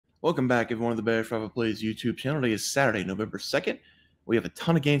Welcome back, everyone, to the Bears Travel Plays YouTube channel. Today is Saturday, November 2nd. We have a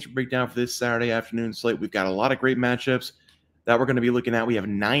ton of games to break down for this Saturday afternoon slate. We've got a lot of great matchups that we're going to be looking at. We have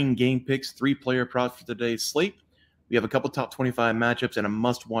 9 game picks, 3 player props for today's slate. We have a couple top 25 matchups and a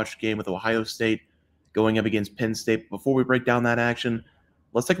must-watch game with Ohio State going up against Penn State. Before we break down that action,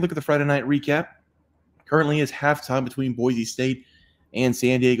 let's take a look at the Friday night recap. Currently is halftime between Boise State and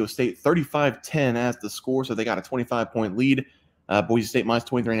San Diego State. 35-10 as the score, so they got a 25-point lead. Boise State minus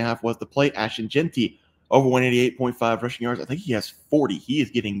 23.5 was the play. Ashton Jeanty over 188.5 rushing yards. I think he has 40. He is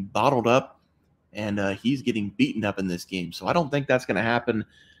getting bottled up, and he's getting beaten up in this game. So I don't think that's going to happen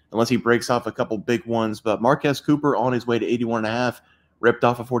unless he breaks off a couple big ones. But Marquez Cooper on his way to 81.5, ripped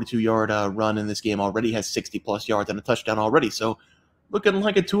off a 42-yard run in this game already, has 60-plus yards and a touchdown already. So looking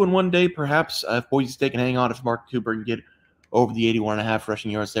like a 2-in-1 day, perhaps, if Boise State can hang on, if Mark Cooper can get over the 81.5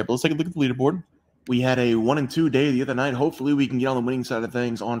 rushing yards there. But let's take a look at the leaderboard. We had a 1-2 day the other night. Hopefully we can get on the winning side of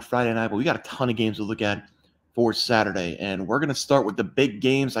things on Friday night, but we got a ton of games to look at for Saturday. And we're going to start with the big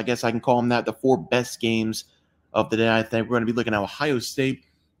games. I guess I can call them that, the 4 best games of the day, I think. We're going to be looking at Ohio State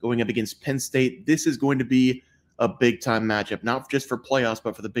going up against Penn State. This is going to be a big-time matchup, not just for playoffs,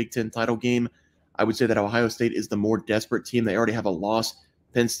 but for the Big Ten title game. I would say that Ohio State is the more desperate team. They already have a loss.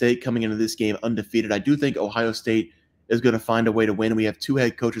 Penn State coming into this game undefeated. I do think Ohio State is going to find a way to win. We have 2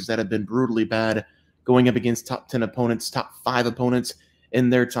 head coaches that have been brutally bad going up against top 10 opponents, top 5 opponents in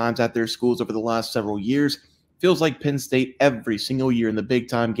their times at their schools over the last several years. Feels like Penn State every single year in the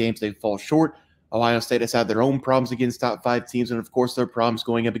big-time games, they fall short. Ohio State has had their own problems against top 5 teams, and of course their problems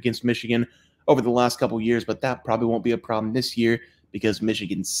going up against Michigan over the last couple years, but that probably won't be a problem this year because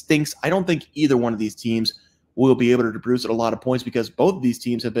Michigan stinks. I don't think either one of these teams will be able to produce a lot of points because both of these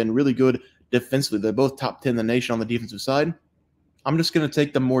teams have been really good defensively. They're both top 10 in the nation on the defensive side. I'm just going to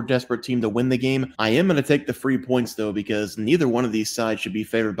take the more desperate team to win the game. I am going to take the free points, though, because neither one of these sides should be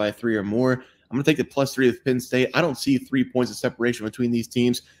favored by 3 or more. I'm going to take the +3 with Penn State. I don't see 3 points of separation between these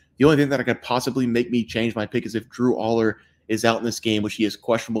teams. The only thing that could possibly make me change my pick is if Drew Aller is out in this game, which he is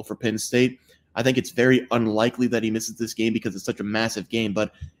questionable for Penn State. I think it's very unlikely that he misses this game because it's such a massive game.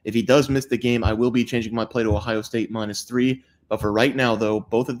 But if he does miss the game, I will be changing my play to Ohio State -3. But for right now, though,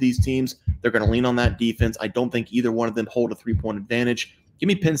 both of these teams, they're going to lean on that defense. I don't think either one of them hold a 3-point advantage. Give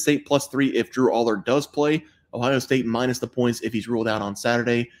me Penn State +3 if Drew Aller does play. Ohio State minus the points if he's ruled out on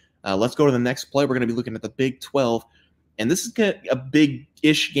Saturday. Let's go to the next play. We're going to be looking at the Big 12. And this is a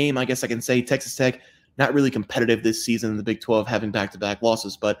big-ish game, I guess I can say. Texas Tech, not really competitive this season in the Big 12, having back-to-back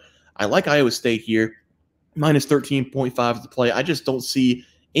losses. But I like Iowa State here. -13.5 is the play. I just don't see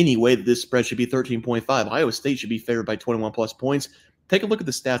any way that this spread should be 13.5. Iowa State should be favored by 21+ points. Take a look at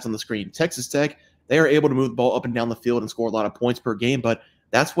the stats on the screen. Texas Tech, they are able to move the ball up and down the field and score a lot of points per game, but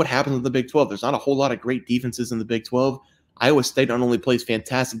that's what happens in the Big 12. There's not a whole lot of great defenses in the Big 12. Iowa State not only plays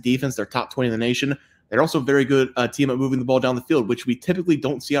fantastic defense, they're top 20 in the nation. They're also a very good team at moving the ball down the field, which we typically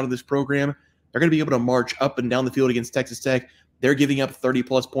don't see out of this program. They're going to be able to march up and down the field against Texas Tech. They're giving up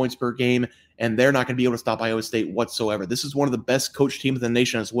 30+ points per game, and they're not going to be able to stop Iowa State whatsoever. This is one of the best coached teams in the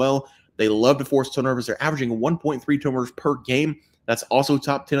nation as well. They love to force turnovers. They're averaging 1.3 turnovers per game. That's also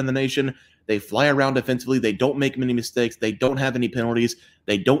top 10 in the nation. They fly around defensively. They don't make many mistakes. They don't have any penalties.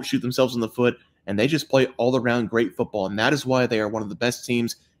 They don't shoot themselves in the foot, and they just play all-around great football, and that is why they are one of the best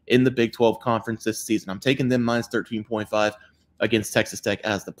teams in the Big 12 Conference this season. I'm taking them -13.5 against Texas Tech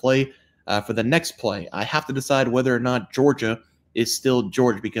as the play. For the next play, I have to decide whether or not Georgia is still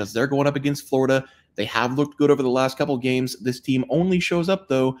Georgia because they're going up against Florida. They have looked good over the last couple games. This team only shows up,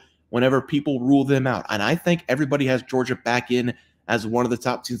 though, whenever people rule them out. And I think everybody has Georgia back in as one of the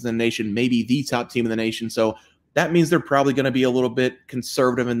top teams in the nation, maybe the top team in the nation. So that means they're probably going to be a little bit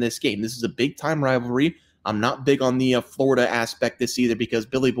conservative in this game. This is a big-time rivalry. I'm not big on the Florida aspect this either because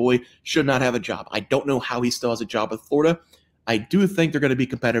Billy Boy should not have a job. I don't know how he still has a job with Florida. I do think they're going to be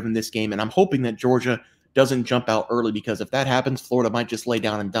competitive in this game, and I'm hoping that Georgia doesn't jump out early because if that happens, Florida might just lay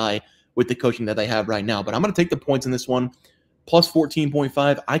down and die with the coaching that they have right now. But I'm going to take the points in this one.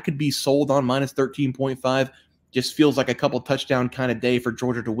 +14.5. I could be sold on -13.5. Just feels like a couple touchdown kind of day for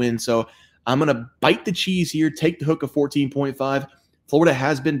Georgia to win. So I'm going to bite the cheese here, take the hook of 14.5. Florida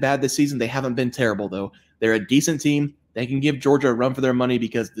has been bad this season. They haven't been terrible, though. They're a decent team. They can give Georgia a run for their money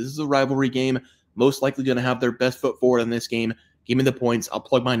because this is a rivalry game. Most likely going to have their best foot forward in this game. Give me the points. I'll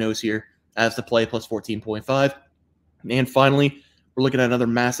plug my nose here as the play +14.5. And finally, we're looking at another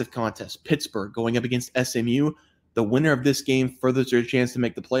massive contest. Pittsburgh going up against SMU. The winner of this game furthers their chance to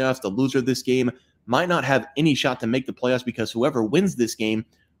make the playoffs. The loser of this game might not have any shot to make the playoffs because whoever wins this game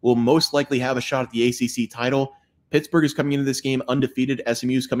will most likely have a shot at the ACC title. Pittsburgh is coming into this game undefeated.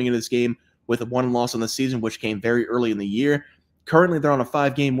 SMU is coming into this game with a 1 loss on the season, which came very early in the year. Currently, they're on a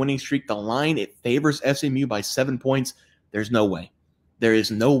 5-game winning streak. The line, it favors SMU by 7 points. There's no way. There is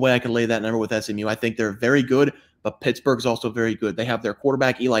no way I can lay that number with SMU. I think they're very good, but Pittsburgh's also very good. They have their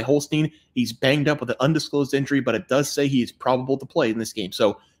quarterback, Eli Holstein. He's banged up with an undisclosed injury, but it does say he is probable to play in this game.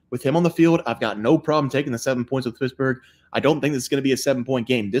 So with him on the field, I've got no problem taking the 7 points with Pittsburgh. I don't think this is going to be a 7-point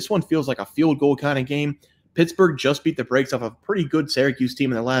game. This one feels like a field goal kind of game. Pittsburgh just beat the brakes off a pretty good Syracuse team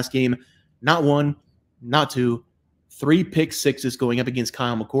in their last game. Not one, not two, 3 pick sixes going up against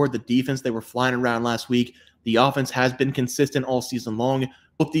Kyle McCord. The defense, they were flying around last week. The offense has been consistent all season long.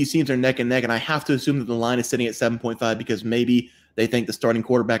 Both these teams are neck and neck, and I have to assume that the line is sitting at 7.5 because maybe they think the starting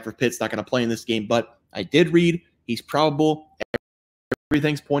quarterback for Pitt's not going to play in this game. But I did read he's probable.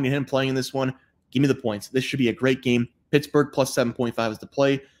 Everything's pointing to him playing in this one. Give me the points. This should be a great game. Pittsburgh plus 7.5 is the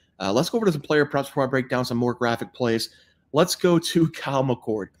play. Let's go over to some player props before I break down some more graphic plays. Let's go to Kyle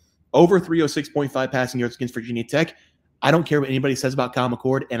McCord. Over 306.5 passing yards against Virginia Tech. I don't care what anybody says about Kyle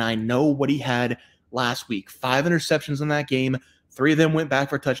McCord, and I know what he had last week. 5 interceptions in that game. 3 of them went back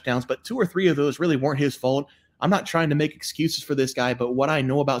for touchdowns, but 2 or 3 of those really weren't his fault. I'm not trying to make excuses for this guy, but what I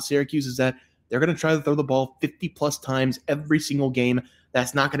know about Syracuse is that they're going to try to throw the ball 50-plus times every single game.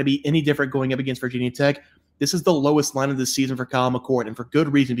 That's not going to be any different going up against Virginia Tech. This is the lowest line of the season for Kyle McCord, and for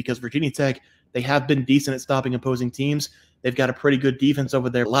good reason, because Virginia Tech, they have been decent at stopping opposing teams. They've got a pretty good defense over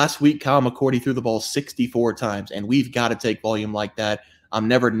there. Last week, Kyle McCord, he threw the ball 64 times, and we've got to take volume like that. I'm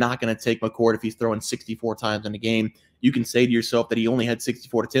never not going to take McCord if he's throwing 64 times in a game. You can say to yourself that he only had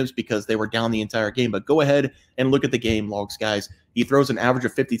 64 attempts because they were down the entire game, but go ahead and look at the game logs, guys. He throws an average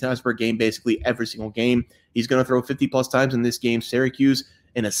of 50 times per game basically every single game. He's going to throw 50-plus times in this game. Syracuse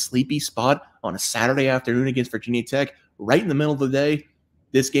in a sleepy spot on a Saturday afternoon against Virginia Tech, right in the middle of the day.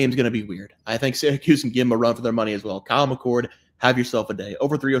 This game's going to be weird. I think Syracuse can give him a run for their money as well. Kyle McCord, have yourself a day.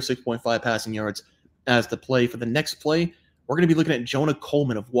 Over 306.5 passing yards as the play. For the next play, we're going to be looking at Jonah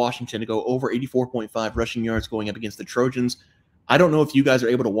Coleman of Washington to go over 84.5 rushing yards going up against the Trojans. I don't know if you guys are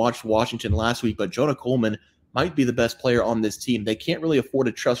able to watch Washington last week, but Jonah Coleman might be the best player on this team. They can't really afford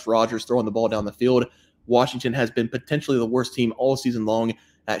to trust Rodgers throwing the ball down the field. Washington has been potentially the worst team all season long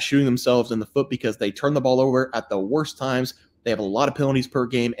at shooting themselves in the foot because they turn the ball over at the worst times. They have a lot of penalties per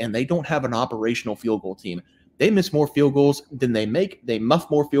game, and they don't have an operational field goal team. They miss more field goals than they make. They muff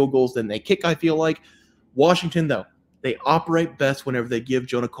more field goals than they kick, I feel like. Washington, though, they operate best whenever they give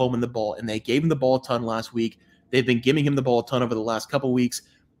Jonah Coleman the ball, and they gave him the ball a ton last week. They've been giving him the ball a ton over the last couple weeks.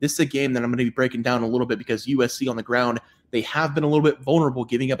 This is a game that I'm going to be breaking down a little bit because USC on the ground, they have been a little bit vulnerable,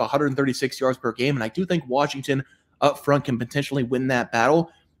 giving up 136 yards per game, and I do think Washington up front can potentially win that battle.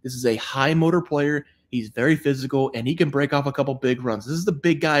 This is a high-motor player. He's very physical, and he can break off a couple big runs. This is the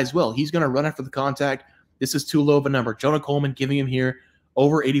big guy as well. He's going to run after the contact. This is too low of a number. Jonah Coleman giving him here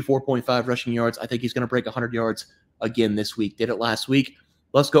over 84.5 rushing yards. I think he's going to break 100 yards again this week. Did it last week.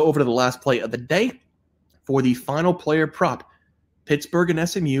 Let's go over to the last play of the day for the final player prop. Pittsburgh and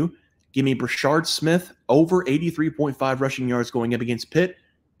SMU. Give me Brashard Smith over 83.5 rushing yards going up against Pitt.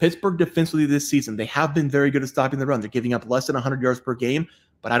 Pittsburgh defensively this season, they have been very good at stopping the run. They're giving up less than 100 yards per game,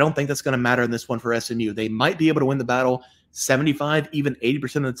 but I don't think that's going to matter in this one for SMU. They might be able to win the battle 75, even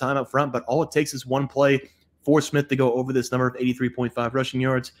 80% of the time up front, but all it takes is one play for Smith to go over this number of 83.5 rushing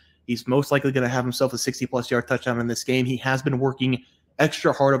yards. He's most likely going to have himself a 60-plus yard touchdown in this game. He has been working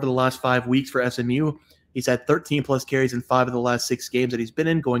extra hard over the last 5 weeks for SMU. He's had 13-plus carries in 5 of the last 6 games that he's been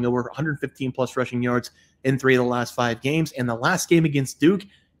in, going over 115-plus rushing yards in 3 of the last 5 games. And the last game against Duke,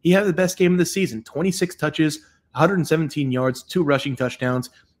 he had the best game of the season, 26 touches, 117 yards, 2 rushing touchdowns.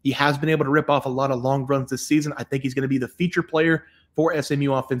 He has been able to rip off a lot of long runs this season. I think he's going to be the feature player for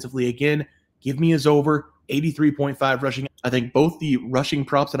SMU offensively again. Give me his over 83.5 rushing. I think both the rushing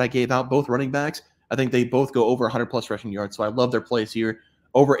props that I gave out, both running backs, I think they both go over 100-plus rushing yards. So I love their plays here.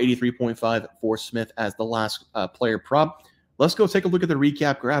 Over 83.5 for Smith as the last player prop. Let's go take a look at the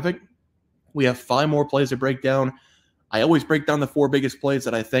recap graphic. We have 5 more plays to break down. I always break down the 4 biggest plays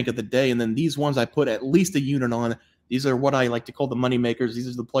that I think of the day, and then these ones I put at least a unit on. These are what I like to call the money makers. These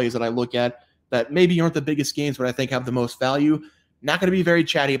are the plays that I look at that maybe aren't the biggest games, but I think have the most value. Not going to be very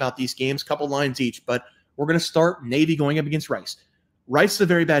chatty about these games, couple lines each, but we're going to start Navy going up against Rice. Rice is a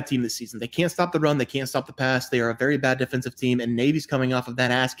very bad team this season. They can't stop the run. They can't stop the pass. They are a very bad defensive team, and Navy's coming off of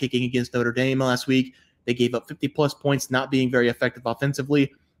that ass kicking against Notre Dame last week. They gave up 50-plus points, not being very effective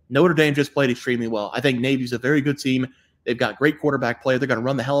offensively. Notre Dame just played extremely well. I think Navy's a very good team. They've got great quarterback play. They're going to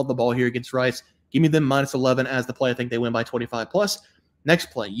run the hell of the ball here against Rice. Give me them minus 11 as the play. I think they win by 25-plus. Next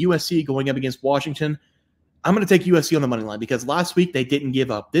play, USC going up against Washington. I'm going to take USC on the money line because last week they didn't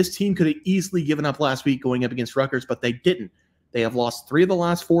give up. This team could have easily given up last week going up against Rutgers, but they didn't. They have lost 3 of the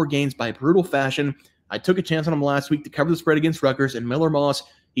last 4 games by brutal fashion. I took a chance on them last week to cover the spread against Rutgers, and Miller Moss,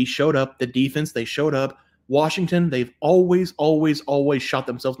 he showed up. The defense, they showed up. Washington, they've always shot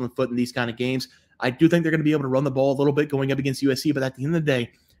themselves in the foot in these kind of games. I do think they're going to be able to run the ball a little bit going up against USC, but at the end of the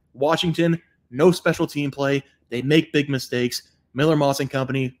day, Washington, no special team play. They make big mistakes. Miller Moss and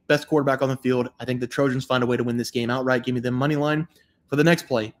company, best quarterback on the field. I think the Trojans find a way to win this game outright. Give me the money line for the next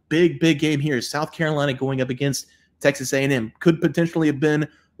play. Big game here is South Carolina going up against Texas A&M. Could potentially have been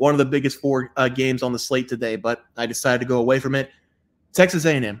one of the biggest four games on the slate today, but I decided to go away from it. Texas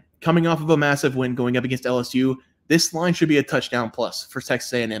A&M, coming off of a massive win going up against LSU. This line should be a touchdown plus for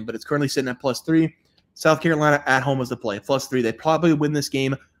Texas A&M, but it's currently sitting at +3. South Carolina at home is the play, +3. They probably win this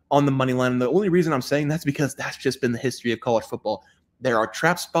game on the money line. And the only reason I'm saying that's because that's just been the history of college football. There are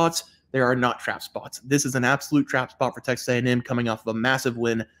trap spots. There are not trap spots. This is an absolute trap spot for Texas A&M coming off of a massive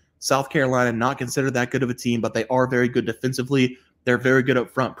win. South Carolina, not considered that good of a team, but they are very good defensively. They're very good up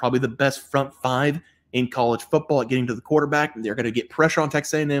front, probably the best front five in college football at getting to the quarterback. They're going to get pressure on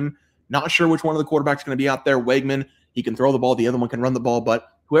Texas A&M. Not sure which one of the quarterbacks is going to be out there. Wegman, he can throw the ball. The other one can run the ball. But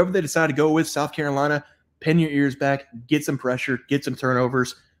whoever they decide to go with, South Carolina, pin your ears back, get some pressure, get some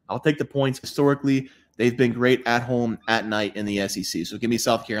turnovers. I'll take the points. Historically, they've been great at home, at night in the SEC. So give me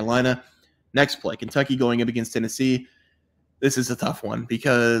South Carolina. Next play, Kentucky going up against Tennessee. This is a tough one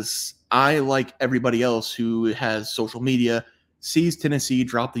because I, like everybody else who has social media, sees Tennessee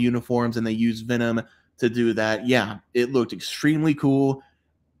drop the uniforms and they use Venom to do that. Yeah, it looked extremely cool.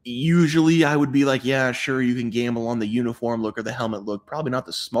 Usually I would be like, yeah, sure, you can gamble on the uniform look or the helmet look. Probably not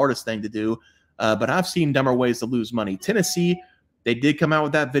the smartest thing to do, but I've seen dumber ways to lose money. Tennessee, they did come out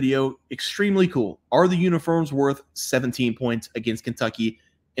with that video. Extremely cool. Are the uniforms worth 17 points against Kentucky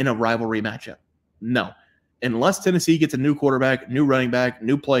in a rivalry matchup? No. Unless Tennessee gets a new quarterback, new running back,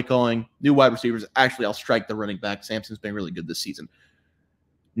 new play calling, new wide receivers. Actually, I'll strike the running back. Sampson's been really good this season.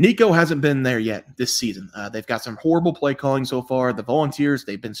 Nico hasn't been there yet this season. They've got some horrible play calling so far. The Volunteers,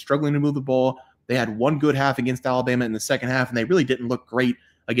 they've been struggling to move the ball. They had one good half against Alabama in the second half, and they really didn't look great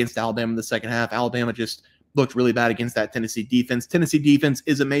against Alabama in the second half. Alabama just looked really bad against that Tennessee defense. Tennessee defense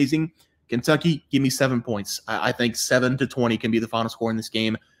is amazing. Kentucky, give me 7 points. I think 7-20 can be the final score in this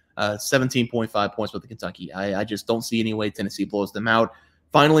game. 17.5 points with the Kentucky. I just don't see any way Tennessee blows them out.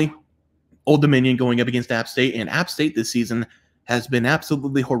 Finally, Old Dominion going up against App State, and App State this season has been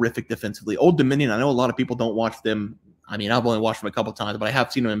absolutely horrific defensively. Old Dominion, I know a lot of people don't watch them. I mean, I've only watched them a couple times, but I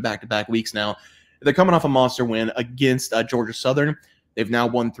have seen them in back-to-back weeks now. They're coming off a monster win against Georgia Southern. They've now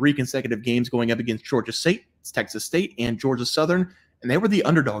won 3 consecutive games going up against Georgia State, Texas State, and Georgia Southern, and they were the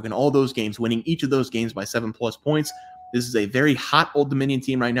underdog in all those games, winning each of those games by 7+ points. This is a very hot Old Dominion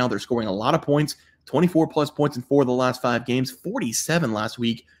team right now. They're scoring a lot of points, 24+ points in 4 of the last 5 games, 47 last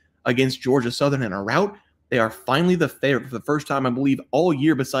week against Georgia Southern in a rout. They are finally the favorite for the first time, I believe, all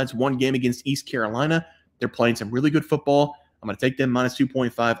year besides one game against East Carolina. They're playing some really good football. I'm going to take them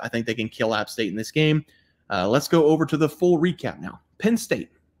 -2.5. I think they can kill App State in this game. Let's go over to the full recap now. Penn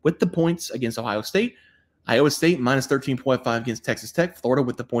State with the points against Ohio State. Iowa State -13.5 against Texas Tech. Florida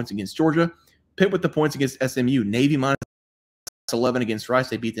with the points against Georgia. Pitt with the points against SMU. Navy -11 against Rice.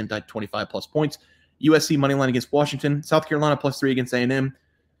 They beat them by 25+ points. USC moneyline against Washington. South Carolina +3 against A&M.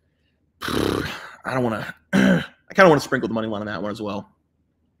 I don't want to. I kind of want to sprinkle the money line on that one as well.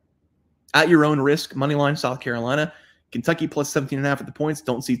 At your own risk, money line South Carolina. Kentucky +17.5 at the points.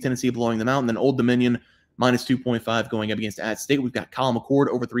 Don't see Tennessee blowing them out. And then Old Dominion -2.5 going up against App State. We've got Kyle McCord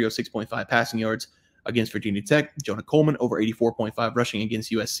over 306.5 passing yards against Virginia Tech. Jonah Coleman over 84.5 rushing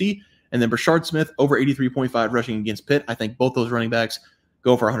against USC. And then Brashard Smith over 83.5 rushing against Pitt. I think both those running backs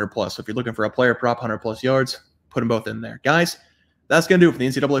go for 100+. So if you're looking for a player prop, 100+ yards, put them both in there. Guys, that's going to do it for the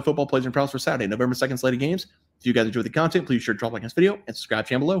NCAA football plays and props for Saturday, November 2nd slate of games. If you guys enjoyed the content, please be sure to drop a like on this video and subscribe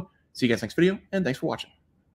down below. See you guys next video, and thanks for watching.